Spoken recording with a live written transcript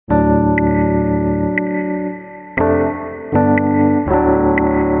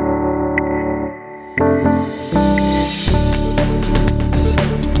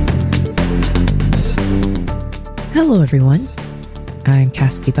Hello everyone, I'm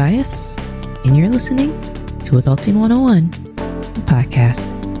Caspi Bias, and you're listening to Adulting 101, the podcast.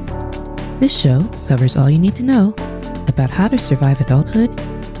 This show covers all you need to know about how to survive adulthood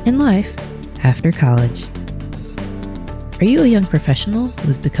and life after college. Are you a young professional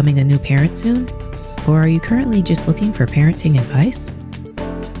who's becoming a new parent soon? Or are you currently just looking for parenting advice?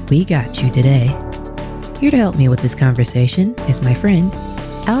 We got you today. Here to help me with this conversation is my friend,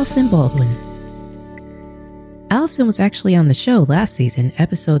 Allison Baldwin. Allison was actually on the show last season,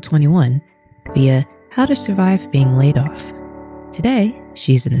 episode 21, via How to Survive Being Laid Off. Today,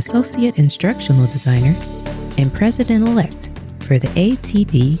 she's an associate instructional designer and president-elect for the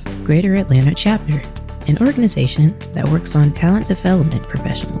ATD Greater Atlanta Chapter, an organization that works on talent development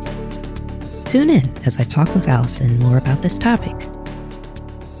professionals. Tune in as I talk with Allison more about this topic.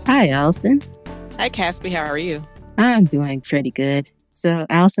 Hi, Allison. Hi, Caspi. How are you? I'm doing pretty good. So,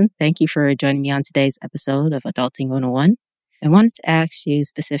 Allison, thank you for joining me on today's episode of Adulting 101. I wanted to ask you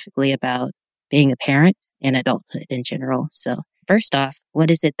specifically about being a parent and adulthood in general. So, first off,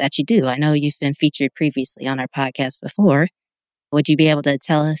 what is it that you do? I know you've been featured previously on our podcast before. Would you be able to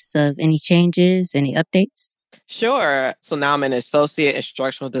tell us of any changes, any updates? Sure. So now I'm an associate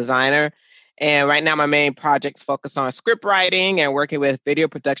instructional designer. And right now my main projects focus on script writing and working with video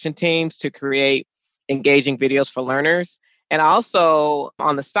production teams to create engaging videos for learners. And also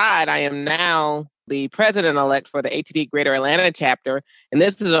on the side, I am now the president-elect for the ATD Greater Atlanta Chapter. And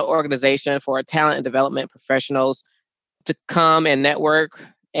this is an organization for talent and development professionals to come and network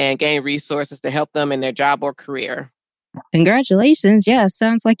and gain resources to help them in their job or career. Congratulations. Yeah,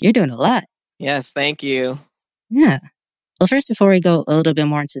 sounds like you're doing a lot. Yes, thank you. Yeah. Well, first, before we go a little bit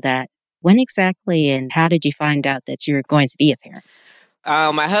more into that, when exactly and how did you find out that you were going to be a parent?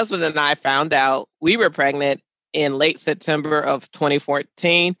 My husband and I found out we were pregnant in late September of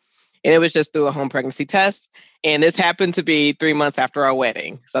 2014. And it was just through a home pregnancy test. And this happened to be 3 months after our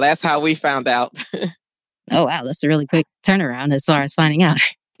wedding. So that's how we found out. Oh, wow. That's a really quick turnaround as far as finding out.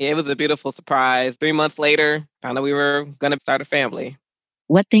 It was a beautiful surprise. 3 months later, found out we were going to start a family.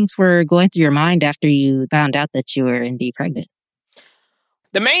 What things were going through your mind after you found out that you were indeed pregnant?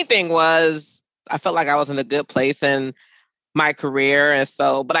 The main thing was I felt like I was in a good place in my career. And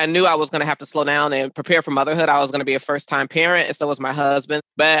so, but I knew I was going to have to slow down and prepare for motherhood. I was going to be a first-time parent, and so was my husband.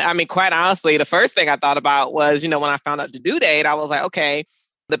 But I mean, quite honestly, the first thing I thought about was, when I found out the due date, I was like, okay,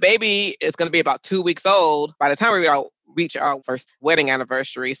 the baby is going to be about 2 weeks old by the time we reach our first wedding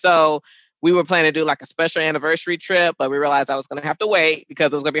anniversary. So we were planning to do like a special anniversary trip, but we realized I was going to have to wait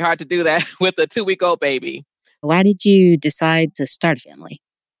because it was going to be hard to do that with a 2-week-old baby. Why did you decide to start a family?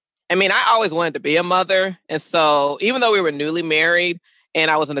 I mean, I always wanted to be a mother. And so even though we were newly married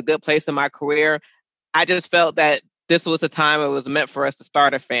and I was in a good place in my career, I just felt that this was the time it was meant for us to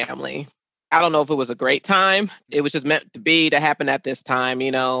start a family. I don't know if it was a great time. It was just meant to happen at this time.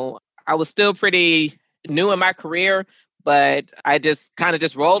 I was still pretty new in my career, but I just kind of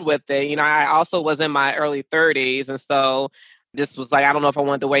just rolled with it. I also was in my early 30s. And so this was like, I don't know if I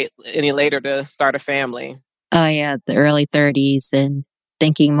wanted to wait any later to start a family. Oh, yeah, the early 30s and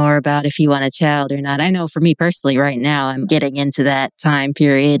thinking more about if you want a child or not. I know for me personally right now, I'm getting into that time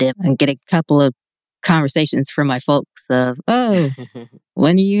period and I'm getting a couple of conversations from my folks of, oh,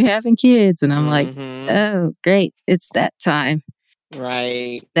 when are you having kids? And I'm like, oh, great. It's that time.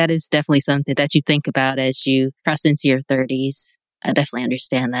 Right. That is definitely something that you think about as you cross into your 30s. I definitely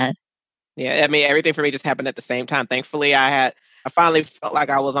understand that. Yeah. I mean, everything for me just happened at the same time. Thankfully, I finally felt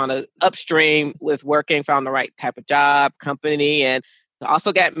like I was on an upstream with working, found the right type of job, company, and I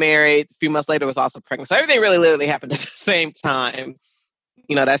also got married. A few months later, was also pregnant. So everything really literally happened at the same time.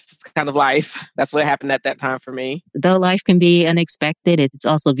 That's just kind of life. That's what happened at that time for me. Though life can be unexpected, it's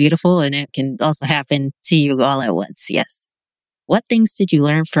also beautiful and it can also happen to you all at once. Yes. What things did you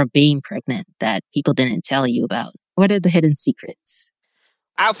learn from being pregnant that people didn't tell you about? What are the hidden secrets?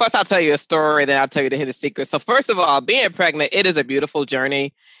 I'll tell you a story, then I'll tell you the hidden secrets. So first of all, being pregnant, it is a beautiful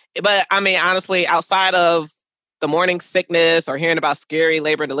journey. But I mean, honestly, outside of the morning sickness or hearing about scary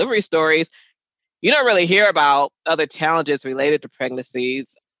labor and delivery stories, you don't really hear about other challenges related to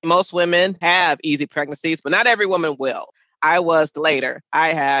pregnancies. Most women have easy pregnancies, but not every woman will. I was later.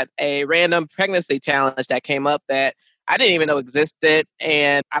 I had a random pregnancy challenge that came up that I didn't even know existed,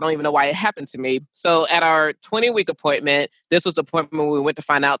 and I don't even know why it happened to me. So at our 20-week appointment, this was the appointment when we went to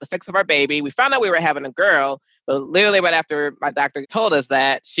find out the sex of our baby. We found out we were having a girl, but literally right after my doctor told us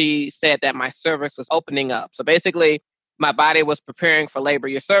that, she said that my cervix was opening up. So basically, my body was preparing for labor.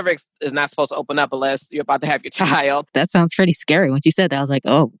 Your cervix is not supposed to open up unless you're about to have your child. That sounds pretty scary. Once you said that, I was like,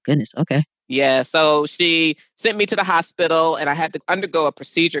 oh, goodness, okay. Yeah, so she sent me to the hospital and I had to undergo a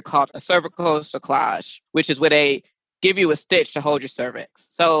procedure called a cervical cerclage, which is with a give you a stitch to hold your cervix.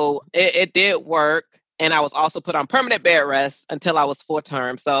 So it did work. And I was also put on permanent bed rest until I was full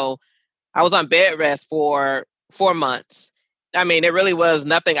term. So I was on bed rest for 4 months. I mean, there really was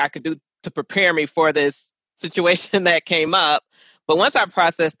nothing I could do to prepare me for this situation that came up. But once I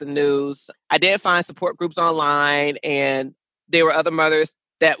processed the news, I did find support groups online, and there were other mothers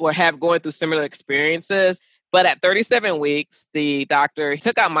that were going through similar experiences. But at 37 weeks, the doctor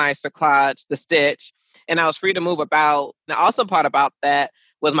took out my cerclage, the stitch, and I was free to move about. The awesome part about that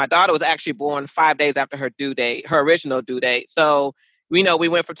was my daughter was actually born 5 days after her due date, her original due date. So we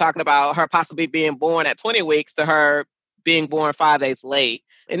went from talking about her possibly being born at 20 weeks to her being born 5 days late.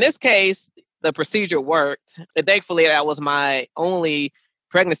 In this case, the procedure worked. And thankfully, that was my only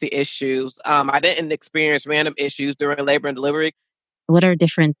pregnancy issues. I didn't experience random issues during labor and delivery. What are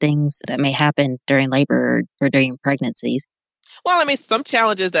different things that may happen during labor or during pregnancies? Well, I mean, some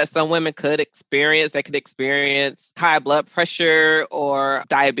challenges that some women could experience, they could experience high blood pressure or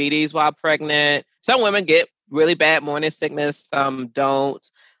diabetes while pregnant. Some women get really bad morning sickness, some don't.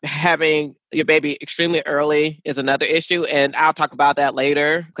 Having your baby extremely early is another issue, and I'll talk about that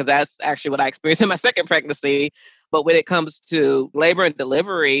later because that's actually what I experienced in my second pregnancy. But when it comes to labor and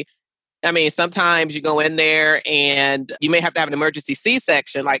delivery, I mean, sometimes you go in there and you may have to have an emergency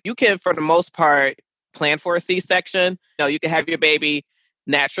C-section. Like you can, for the most part, plan for a C-section. You can have your baby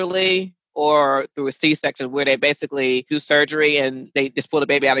naturally or through a C-section where they basically do surgery and they just pull the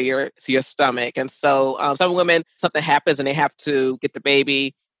baby out of your stomach. And so some women, something happens and they have to get the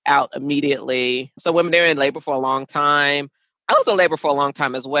baby out immediately. Some women, they're in labor for a long time. I was in labor for a long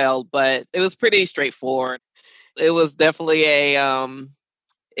time as well, but it was pretty straightforward. It was definitely a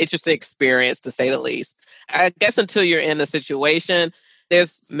interesting experience, to say the least. I guess until you're in the situation,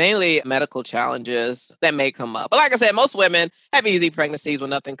 there's mainly medical challenges that may come up. But like I said, most women have easy pregnancies when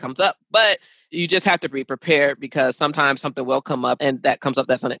nothing comes up, but you just have to be prepared because sometimes something will come up and that comes up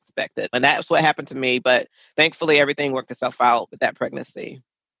that's unexpected. And that's what happened to me. But thankfully, everything worked itself out with that pregnancy.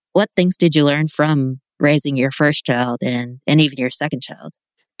 What things did you learn from raising your first child and even your second child?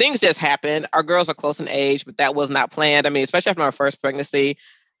 Things just happened. Our girls are close in age, but that was not planned. I mean, especially after my first pregnancy,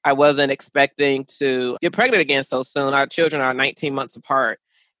 I wasn't expecting to get pregnant again so soon. Our children are 19 months apart.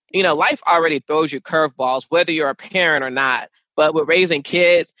 Life already throws you curveballs, whether you're a parent or not. But with raising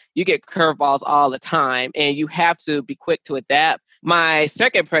kids, you get curveballs all the time, and you have to be quick to adapt. My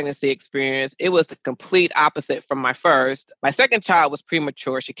second pregnancy experience, it was the complete opposite from my first. My second child was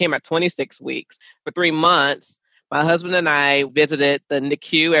premature. She came at 26 weeks. For 3 months, my husband and I visited the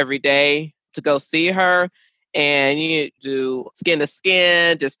NICU every day to go see her. And you do skin to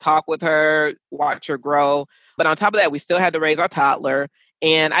skin, just talk with her, watch her grow. But on top of that, we still had to raise our toddler.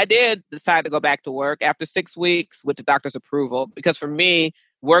 And I did decide to go back to work after 6 weeks with the doctor's approval, because for me,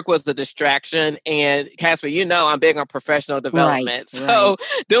 work was the distraction. And Casper, I'm big on professional development. Right. So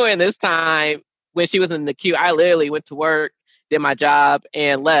during this time, when she was in the queue, I literally went to work, did my job,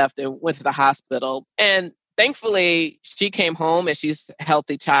 and left and went to the hospital. And thankfully, she came home and she's a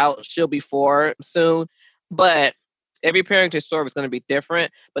healthy child. She'll be 4 soon. But every parenting story was going to be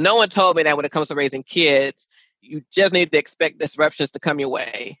different. But no one told me that when it comes to raising kids, you just need to expect disruptions to come your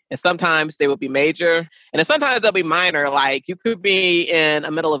way. And sometimes they will be major. And then sometimes they'll be minor. Like you could be in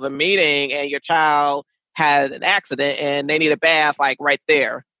the middle of a meeting and your child had an accident and they need a bath like right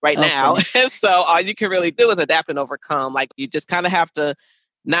there, right now. And so all you can really do is adapt and overcome. Like you just kind of have to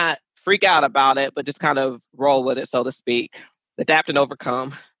not freak out about it, but just kind of roll with it, so to speak. Adapt and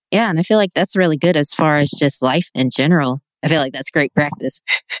overcome. Yeah, and I feel like that's really good as far as just life in general. I feel like that's great practice.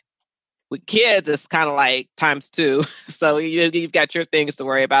 With kids, it's kind of like times 2. So you've got your things to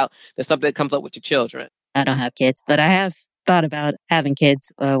worry about. There's something that comes up with your children. I don't have kids, but I have thought about having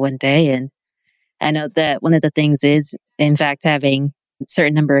kids one day. And I know that one of the things is, in fact, having a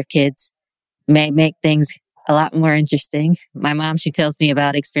certain number of kids may make things a lot more interesting. My mom, she tells me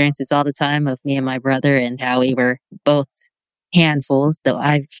about experiences all the time of me and my brother and how we were both handfuls, though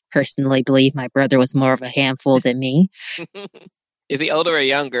I personally believe my brother was more of a handful than me. Is he older or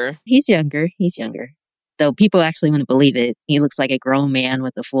younger? He's younger. Though people actually wouldn't believe it. He looks like a grown man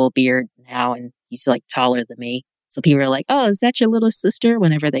with a full beard now, and he's like taller than me. So people are like, "Oh, is that your little sister?"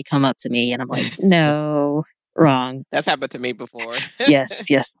 whenever they come up to me. And I'm like, no, wrong. That's happened to me before. Yes,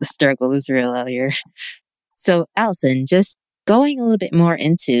 the struggle is real out here. So Allison, just going a little bit more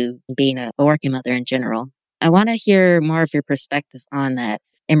into being a working mother in general, I want to hear more of your perspective on that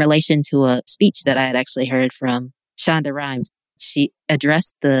in relation to a speech that I had actually heard from Shonda Rhimes. She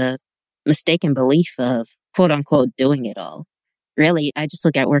addressed the mistaken belief of quote unquote doing it all. Really, I just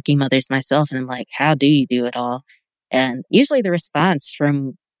look at working mothers myself and I'm like, how do you do it all? And usually the response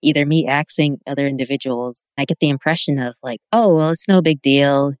from either me asking other individuals, I get the impression of like, oh, well, it's no big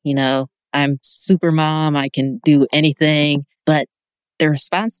deal. I'm super mom. I can do anything. But the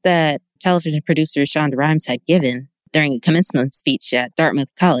response that television producer Shonda Rhimes had given during a commencement speech at Dartmouth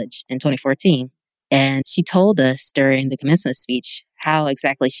College in 2014, and she told us during the commencement speech how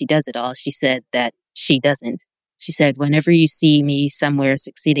exactly she does it all. She said that she doesn't. She said, whenever you see me somewhere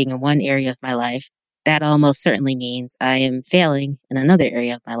succeeding in one area of my life, that almost certainly means I am failing in another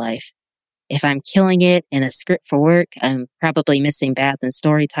area of my life. If I'm killing it in a script for work, I'm probably missing bath and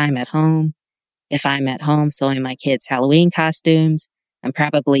story time at home. If I'm at home sewing my kids' Halloween costumes, I'm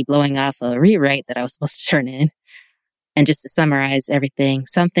probably blowing off a rewrite that I was supposed to turn in. And just to summarize everything,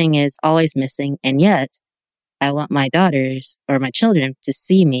 something is always missing. And yet, I want my daughters or my children to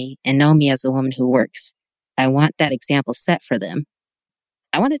see me and know me as a woman who works. I want that example set for them.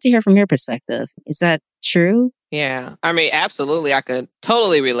 I wanted to hear from your perspective. Is that true? Yeah, I mean, absolutely. I could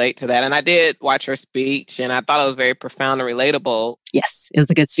totally relate to that. And I did watch her speech and I thought it was very profound and relatable. Yes, it was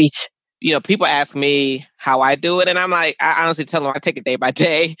a good speech. People ask me how I do it. And I'm like, I honestly tell them I take it day by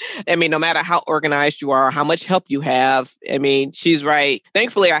day. I mean, no matter how organized you are, how much help you have. I mean, she's right.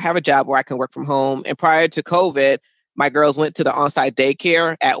 Thankfully, I have a job where I can work from home. And prior to COVID, my girls went to the on-site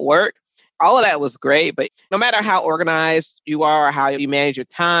daycare at work. All of that was great. But no matter how organized you are or how you manage your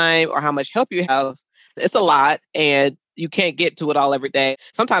time or how much help you have, it's a lot. And you can't get to it all every day.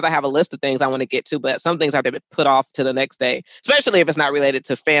 Sometimes I have a list of things I want to get to, but some things have to be put off to the next day, especially if it's not related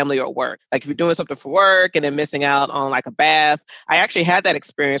to family or work. Like if you're doing something for work and then missing out on like a bath. I actually had that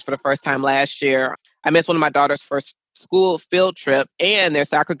experience for the first time last year. I missed one of my daughter's first school field trip and their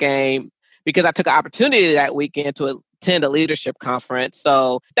soccer game because I took an opportunity that weekend to attend a leadership conference.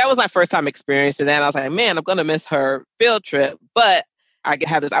 So that was my first time experiencing that. I was like, man, I'm going to miss her field trip, but I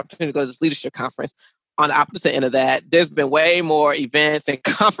have this opportunity to go to this leadership conference. On the opposite end of that, there's been way more events and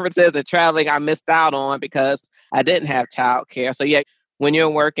conferences and traveling I missed out on because I didn't have childcare. So yeah, when you're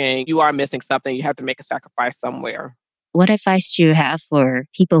working, you are missing something. You have to make a sacrifice somewhere. What advice do you have for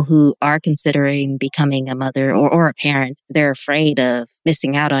people who are considering becoming a mother or a parent? They're afraid of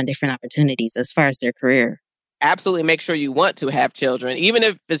missing out on different opportunities as far as their career. Absolutely make sure you want to have children, even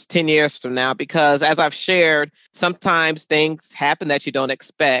if it's 10 years from now, because as I've shared, sometimes things happen that you don't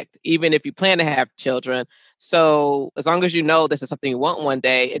expect, even if you plan to have children. So as long as you know this is something you want one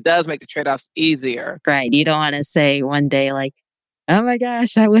day, it does make the trade-offs easier. Right. You don't want to say one day like, oh my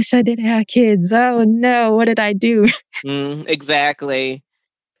gosh, I wish I didn't have kids. Oh no, what did I do? Exactly.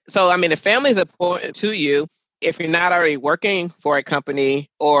 So, I mean, if family is important to you, if you're not already working for a company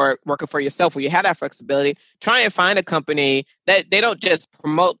or working for yourself where you have that flexibility, try and find a company that they don't just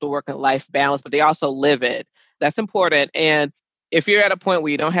promote the work and life balance, but they also live it. That's important. And if you're at a point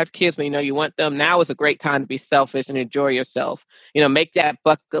where you don't have kids, but you know you want them, now is a great time to be selfish and enjoy yourself. Make that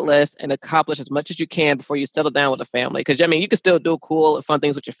bucket list and accomplish as much as you can before you settle down with a family. Because, I mean, you can still do cool and fun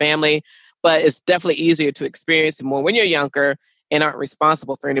things with your family, but it's definitely easier to experience it more when you're younger and aren't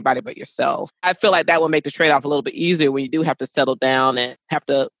responsible for anybody but yourself. I feel like that will make the trade-off a little bit easier when you do have to settle down and have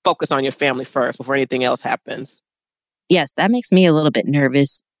to focus on your family first before anything else happens. Yes, that makes me a little bit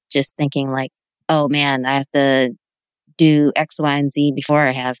nervous, just thinking like, oh man, I have to do X, Y, and Z before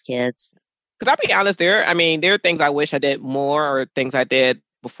I have kids. Because I'll be honest, there are things I wish I did more or things I did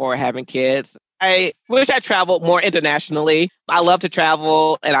before having kids. I wish I traveled more internationally. I love to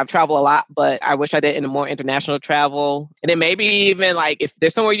travel and I've traveled a lot, but I wish I did more international travel. And then maybe even like if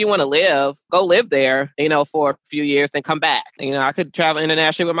there's somewhere you want to live, go live there, for a few years, then come back. I could travel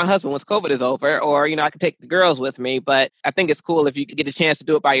internationally with my husband once COVID is over, or, I could take the girls with me. But I think it's cool if you could get a chance to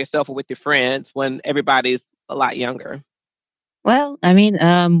do it by yourself or with your friends when everybody's a lot younger. Well, I mean,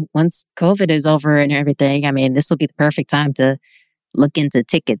 once COVID is over and everything, I mean, this will be the perfect time to look into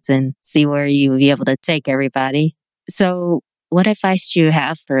tickets and see where you will be able to take everybody. So what advice do you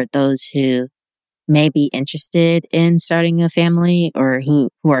have for those who may be interested in starting a family or who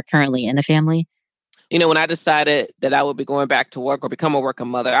are currently in a family? When I decided that I would be going back to work or become a working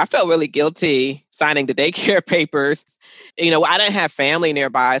mother, I felt really guilty signing the daycare papers. I didn't have family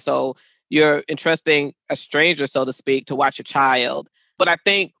nearby, so you're entrusting a stranger, so to speak, to watch a child. But I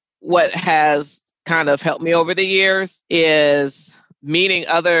think what has kind of helped me over the years is meeting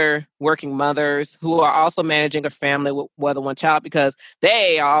other working mothers who are also managing a family with more than one child, because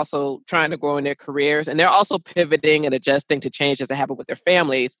they are also trying to grow in their careers and they're also pivoting and adjusting to changes that happen with their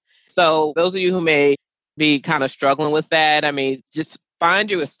families. So those of you who may be kind of struggling with that, I mean, just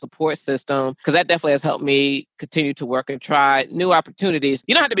find you a support system, because that definitely has helped me continue to work and try new opportunities.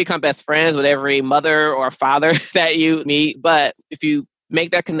 You don't have to become best friends with every mother or father that you meet, but if you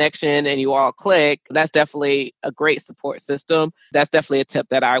make that connection and you all click, that's definitely a great support system. That's definitely a tip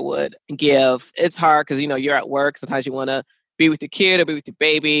that I would give. It's hard because, you're at work. Sometimes you want to be with your kid or be with your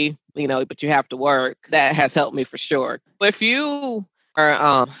baby, but you have to work. That has helped me for sure. If you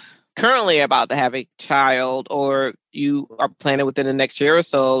are currently about to have a child or you are planning within the next year or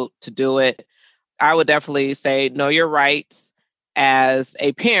so to do it, I would definitely say know your rights as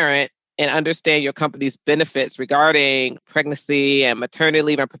a parent and understand your company's benefits regarding pregnancy and maternity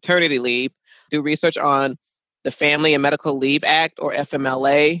leave and paternity leave. Do research on the Family and Medical Leave Act, or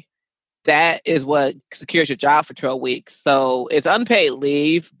FMLA. That is what secures your job for 12 weeks. So it's unpaid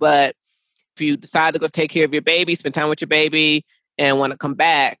leave, but if you decide to go take care of your baby, spend time with your baby, and want to come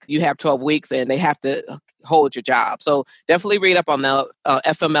back, you have 12 weeks and they have to hold your job. So definitely read up on the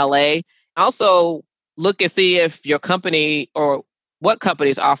FMLA. Also, look and see if your company or what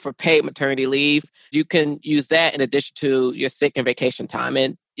companies offer paid maternity leave. You can use that in addition to your sick and vacation time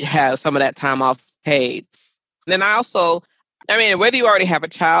and have some of that time off paid. And then whether you already have a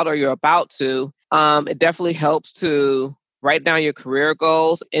child or you're about to, it definitely helps to write down your career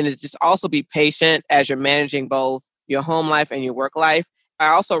goals and to just also be patient as you're managing both your home life and your work life. I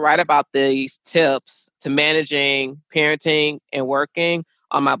also write about these tips to managing parenting and working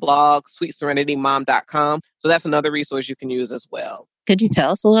on my blog, sweetserenitymom.com. So that's another resource you can use as well. Could you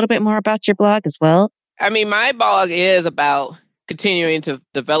tell us a little bit more about your blog as well? My blog is about continuing to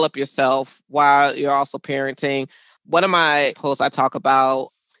develop yourself while you're also parenting. One of my posts I talk about,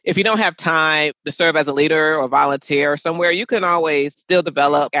 if you don't have time to serve as a leader or volunteer somewhere, you can always still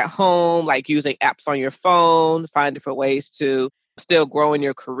develop at home, like using apps on your phone, find different ways to still grow in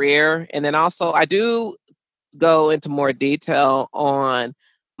your career. And then also I do go into more detail on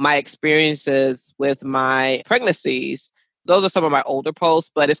my experiences with my pregnancies. Those are some of my older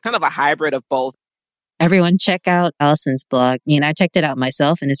posts, but it's kind of a hybrid of both. Everyone check out Allison's blog. I checked it out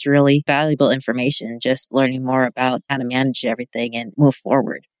myself and it's really valuable information, just learning more about how to manage everything and move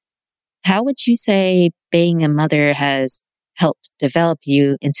forward. How would you say being a mother has helped develop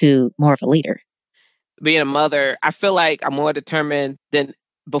you into more of a leader? Being a mother, I feel like I'm more determined than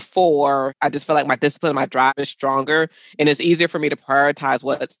before. I just feel like my discipline, my drive is stronger, and it's easier for me to prioritize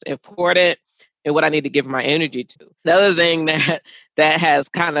what's important and what I need to give my energy to. The other thing that has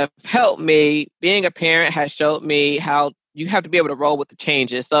kind of helped me, being a parent has showed me how you have to be able to roll with the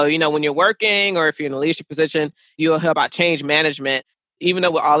changes. So, when you're working or if you're in a leadership position, you'll hear about change management. Even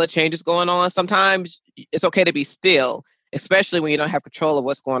though with all the changes going on, sometimes it's okay to be still, especially when you don't have control of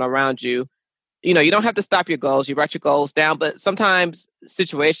what's going on around you. You don't have to stop your goals. You write your goals down, but sometimes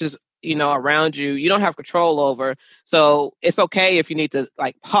situations, around you, you don't have control over. So it's okay if you need to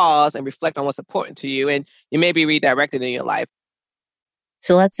pause and reflect on what's important to you, and you may be redirected in your life.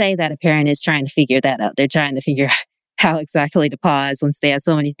 So let's say that a parent is trying to figure that out. They're trying to figure out how exactly to pause once they have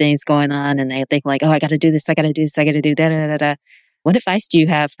so many things going on and they think I got to do this, I got to do this, I got to do da. What advice do you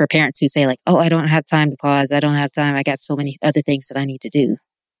have for parents who say I don't have time to pause. I don't have time. I got so many other things that I need to do.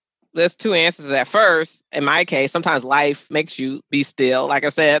 There's two answers to that. First, in my case, sometimes life makes you be still. Like I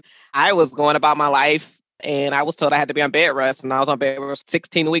said, I was going about my life and I was told I had to be on bed rest, and I was on bed rest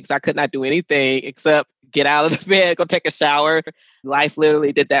 16 weeks. I could not do anything except get out of the bed, go take a shower. Life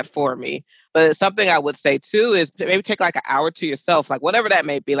literally did that for me. But something I would say too is maybe take an hour to yourself, whatever that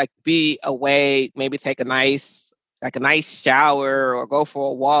may be, be away, maybe take a nice shower or go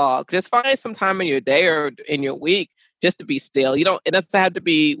for a walk. Just find some time in your day or in your week just to be still. It doesn't have to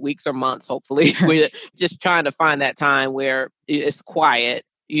be weeks or months, hopefully. We're just trying to find that time where it's quiet.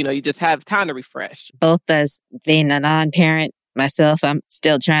 You just have time to refresh. Both as being a non-parent myself, I'm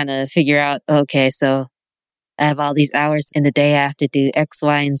still trying to figure out, okay, so I have all these hours in the day. I have to do X,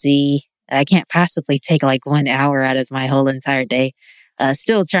 Y, and Z. I can't possibly take 1 hour out of my whole entire day.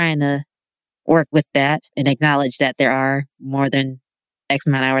 Still trying to work with that and acknowledge that there are more than X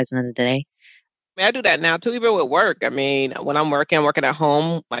amount of hours in the day. I do that now too, even with work. When I'm working at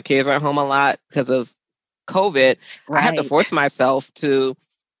home. My kids are at home a lot because of COVID. Right. I have to force myself to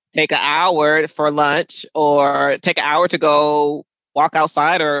take an hour for lunch or take an hour to go walk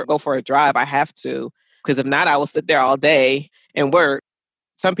outside or go for a drive. I have to, because if not, I will sit there all day and work.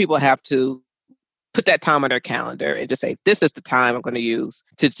 Some people have to put that time on their calendar and just say, this is the time I'm going to use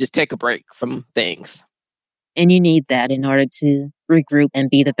to just take a break from things. And you need that in order to regroup and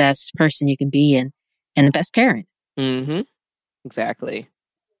be the best person you can be and the best parent. Mm-hmm. Exactly.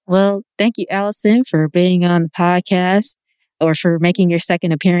 Well, thank you, Allison, for being on the podcast or for making your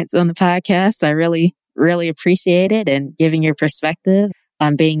second appearance on the podcast. I really, really appreciate it and giving your perspective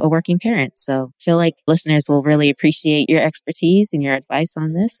on being a working parent. So I feel like listeners will really appreciate your expertise and your advice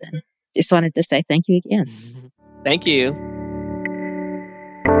on this. And just wanted to say thank you again. Thank you.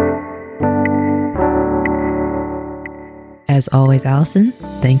 As always, Allison,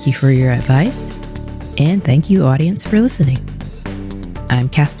 thank you for your advice. And thank you, audience, for listening. I'm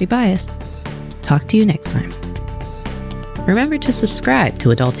Caspi Bias. Talk to you next time. Remember to subscribe to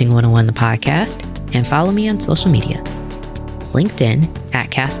Adulting 101, the podcast, and follow me on social media. LinkedIn at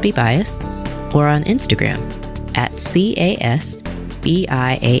Caspi Bias, or on Instagram at CASBIAS.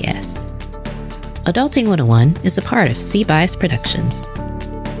 Adulting 101 is a part of C Bias Productions.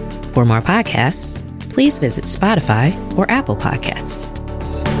 For more podcasts, please visit Spotify or Apple Podcasts.